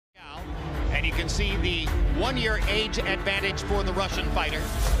And you can see the 1-year age advantage for the Russian fighter.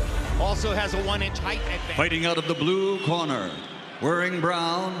 Also has a 1-inch height advantage. Fighting out of the blue corner, wearing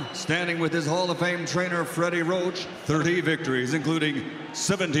brown, standing with his Hall of Fame trainer Freddie Roach, 30 victories, including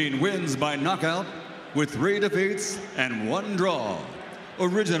 17 wins by knockout, with 3 defeats and 1 draw.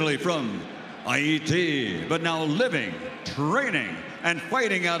 Originally from Haiti, but now living, training, and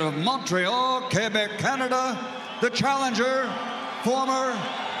fighting out of Montreal, Quebec, Canada, the challenger, former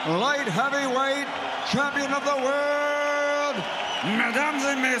light heavyweight champion of the world, mesdames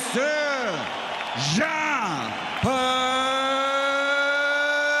et messieurs, Jean Pascal.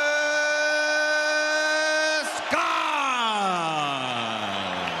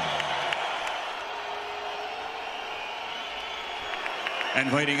 And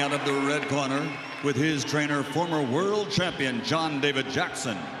fighting out of the red corner with his trainer, former world champion John David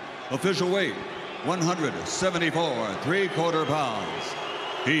Jackson. Official weight, 174 3/4 pounds.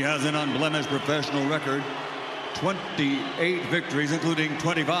 He has an unblemished professional record, 28 victories, including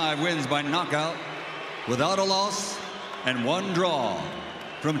 25 wins by knockout, without a loss, and 1 draw.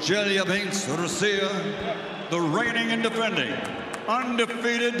 From Chelyabinsk, Russia, the reigning and defending,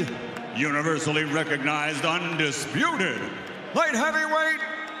 undefeated, universally recognized, undisputed, light heavyweight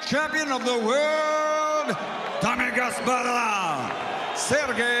champion of the world, Tommy Gasparilla,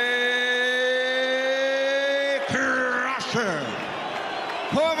 Sergey Krusher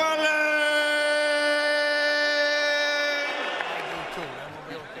Kovalev.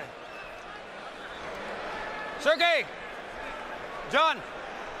 Sergey! John!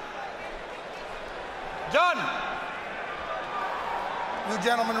 You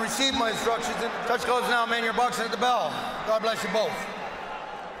gentlemen received my instructions. Touch gloves now, man. You're boxing at the bell. God bless you both.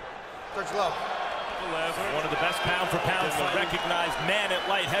 Touch glove. One of the best pound-for-pound, recognized man at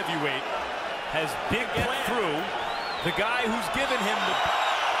light heavyweight, has big plans through the guy who's given him the...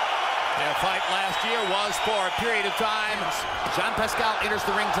 Their fight last year was for a period of time. Jean Pascal enters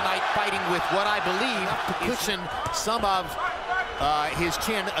the ring tonight fighting with what I believe to cushion some of his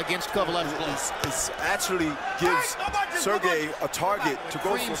chin against Kovalev. It actually gives Sergey a target to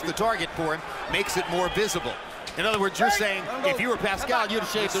go for. The target for him, makes it more visible. In other words, you're saying if you were Pascal, you'd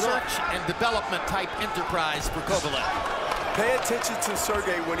have shaved the search and development type enterprise for Kovalev. Pay attention to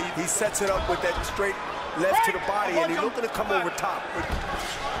Sergey when he sets it up with that straight left to the body, and he's looking to come over top.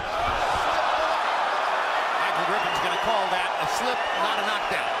 Michael Griffin's going to call that a slip, not a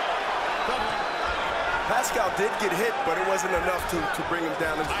knockdown. Pascal did get hit, but it wasn't enough to bring him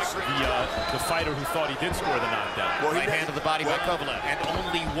down. The fighter who thought he did score the knockdown. Well, right hand to the body by Kovalev, and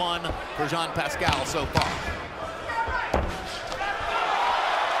only 1 for Jean Pascal so far.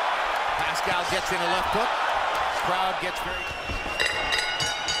 Pascal gets in a left hook. Crowd gets very...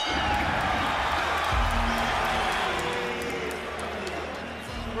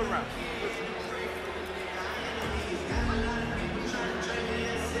 Good round.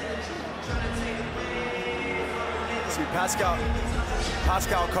 See,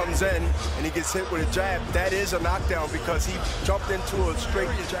 Pascal comes in and he gets hit with a jab. That is a knockdown because he jumped into a straight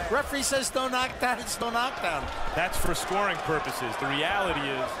jab. Referee says no knockdown, it's no knockdown. That's for scoring purposes. The reality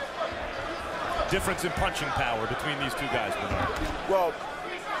is difference in punching power between these two guys, Bernard. Well,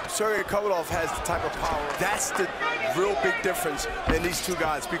 Sergey Kovalev has the type of power. That's the real big difference in these two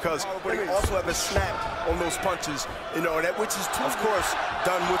guys, because they also have a snap on those punches, you know, that which is, of course,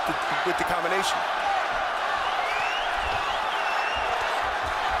 done with the combination.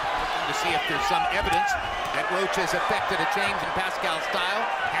 To see if there's some evidence that Roach has affected a change in Pascal's style.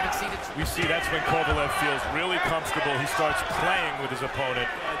 Haven't seen it. We see that's when Kovalev feels really comfortable. He starts playing with his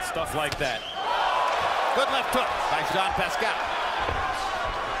opponent and stuff like that. Good left hook by Jean Pascal.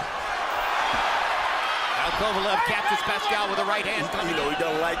 Now Kovalev catches Pascal with a right hand. You know, he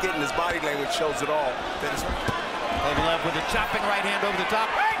doesn't like it, and his body language shows it all. Kovalev with a chopping right hand over the top.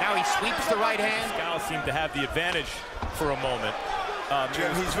 Now he sweeps the right hand. Pascal seemed to have the advantage for a moment.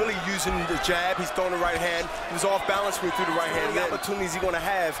 Jim, he's really using the jab. He's throwing the right hand. He was off balance when he threw the right hand. The opportunities he's going to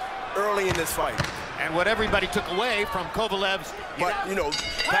have early in this fight. And what everybody took away from Kovalev's... But, you know,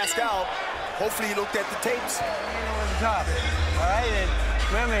 Pascal, hopefully he looked at the tapes. Over the top, all right? And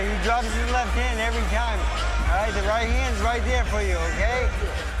remember, he drops his left hand every time. All right, the right hand's right there for you, okay?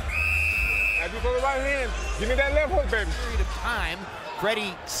 As you go the right hand, give me that left hook, baby. Period of time,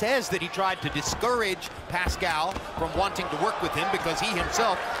 Freddie says that he tried to discourage Pascal from wanting to work with him because he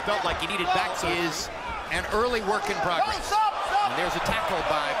himself felt like he needed back. Is an early work in progress. And there's a tackle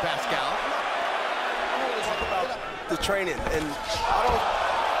by Pascal. Talk about the training, and I don't,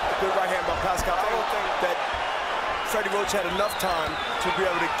 a good right hand by Pascal. I don't think that Freddie Roach had enough time to be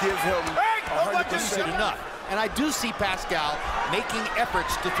able to give him 100%. Enough. And I do see Pascal making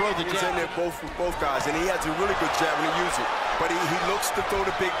efforts to throw the jab. He's in there both guys, and he has a really good jab when he uses it. But he looks to throw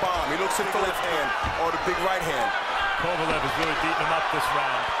the big bomb. He looks to throw the left hand or the big right hand. Kovalev is really beating him up this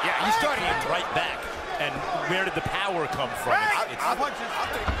round. Yeah, he's starting right back. And where did the power come from?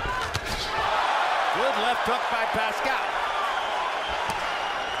 Good left hook by Pascal.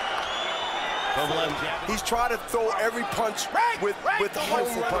 Kovalev. He's trying to throw every punch with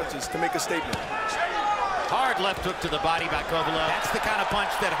harmful punches to make a statement. Hard left hook to the body by Kovalev. That's the kind of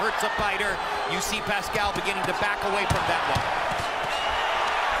punch that hurts a fighter. You see Pascal beginning to back away from that one.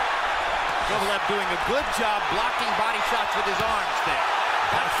 Kovalev doing a good job blocking body shots with his arms there.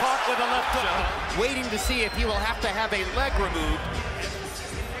 Got caught with a left hook. Waiting to see if he will have to have a leg removed.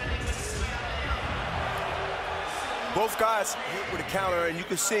 Both guys hit with a counter, and you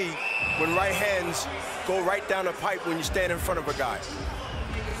can see when right hands go right down the pipe when you stand in front of a guy.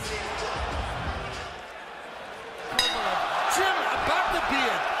 Jim, about the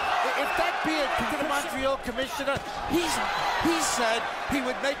beard. If that beard to the Montreal commissioner, he said he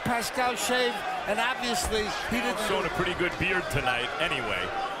would make Pascal shave, and obviously he didn't. Showing a pretty good beard tonight anyway.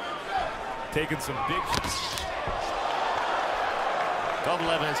 Taking some big shots.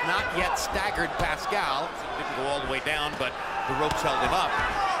 Kovalev has not yet staggered Pascal. Didn't go all the way down, but the ropes held him up.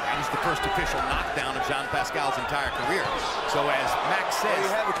 That is the first official knockdown of Jean Pascal's entire career. So as Max says... Well,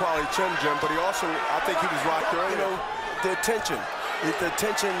 he had a quality chin, Jim, but he also, I think he was rocked early. You know, the attention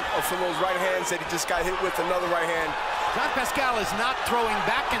from those right hands that he just got hit with another right hand. Jean Pascal is not throwing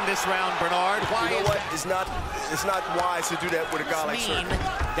back in this round, Bernard. Why? You know what? It's not wise to do that with a guy like Sergey.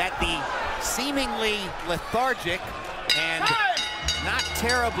 That the seemingly lethargic and not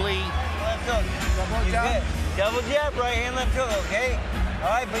terribly... Double jab, right hand, left hook, okay?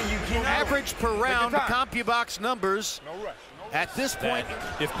 All right, but you cannot... Average per round, CompuBox numbers. At this point...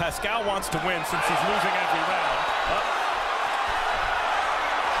 If Pascal wants to win, since he's losing every round,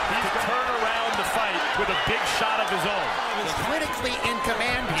 he can turn around the fight with a big shot of his own. He's critically in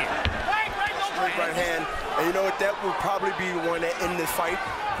command here. Straight right hand, and you know what? That will probably be the one that end this fight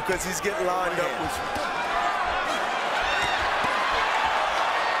because he's getting lined up with...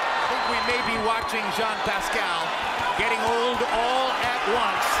 We may be watching Jean Pascal getting old all at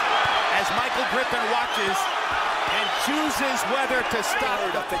once as Michael Griffin watches and chooses whether to stop.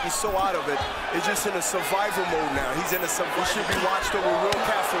 I think he's so out of it. He's just in a survival mode now. He should be watched over real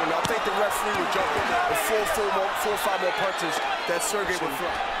careful. And I think the referee would jump in with four or five more punches that Sergey would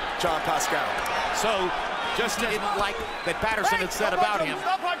throw. Jean Pascal. So just didn't like that Patterson had said about him.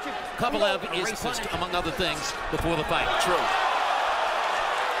 Kovalev is racist, among other things, before the fight. True.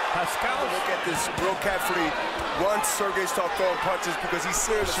 Pascal, look at this real carefully. Once Sergey starts throwing punches because he's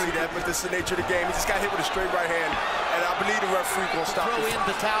seriously that, but this is the nature of the game. He just got hit with a straight right hand, and I believe the referee will stop. Throw in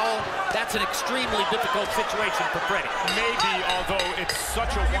the towel. That's an extremely difficult situation for Freddie. Maybe, although it's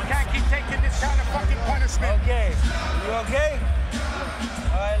such a You can't keep taking this kind of fucking punishment. Okay, you okay?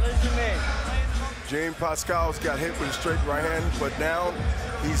 All right, listen to me. Jean Pascal's got hit with a straight right hand, but now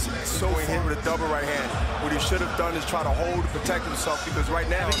he's going hit with a double right hand. What he should have done is try to hold and protect himself, because right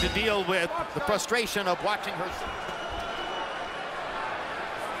now... Having to deal with the frustration of watching her...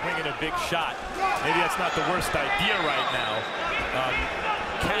 Bringing a big shot. Maybe that's not the worst idea right now.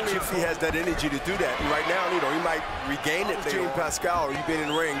 Only if he has that energy to do that. And right now, you know, he might regain it. Jean Pascal, or you've been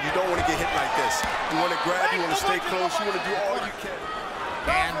in the ring, you don't want to get hit like this. You want to grab, you want to stay close, you want to do all you can.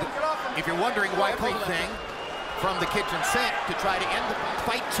 And if you're wondering why everything from the kitchen sink to try to end the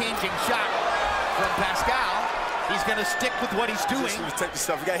fight-changing shot from Pascal, he's going to stick with what he's doing. Just protect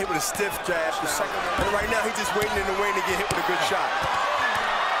yourself. He got hit with a stiff jab. And right now, he's just waiting in the wing to get hit with a good shot.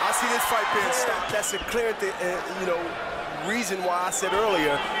 I see this fight being stopped. That's a clear, you know, reason why I said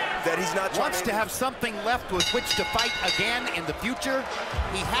earlier that he's not trying to have something left with which to fight again in the future.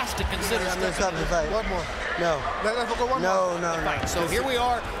 He has to consider One more. No. Let's go one more. No. So here we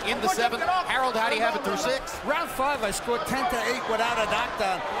are in the 7th. Harold, how do you have it through 6? Round 5, I scored 10-8 without a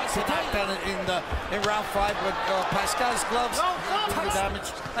knockdown. In round 5 with Pascal's gloves.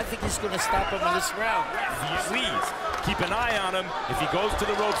 Damage. I think he's going to stop him in this round. Please keep an eye on him if he goes to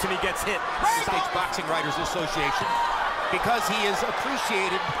the ropes and he gets hit. United States Boxing Writers Association, because he is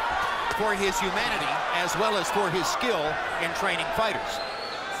appreciated for his humanity as well as for his skill in training fighters.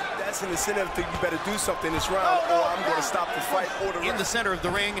 That's an incentive that you better do something this round, or I'm going to stop the fight. In the center of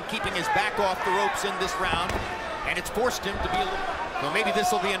the ring and keeping his back off the ropes in this round, and it's forced him to be a little... So maybe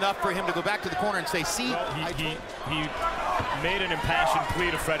this will be enough for him to go back to the corner and say, see... Well, he made an impassioned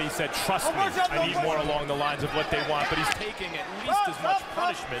plea to Freddie. He said, trust me, I need more along the lines of what they want, but he's taking at least as much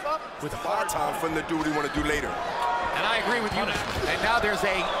punishment with hard time for him to do what he want to do later. And I agree with you. And now there's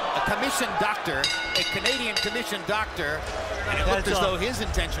a commissioned doctor, a Canadian commissioned doctor, and it looked as though his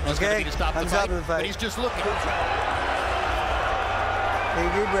intention was going to be to stop the fight, but he's just looking. Take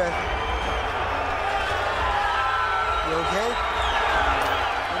a deep breath. You okay?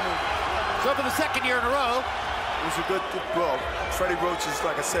 So for the second year in a row, it was a good, well, Freddie Roach is,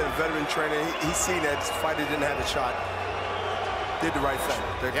 like I said, a veteran trainer. He's seen that the fighter didn't have a shot. Did the right thing.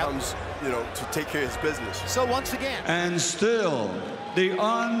 There comes, you know, to take care of his business. So once again. And still, the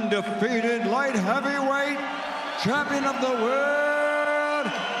undefeated light heavyweight champion of the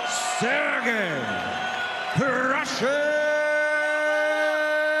world, Sergey Krusher.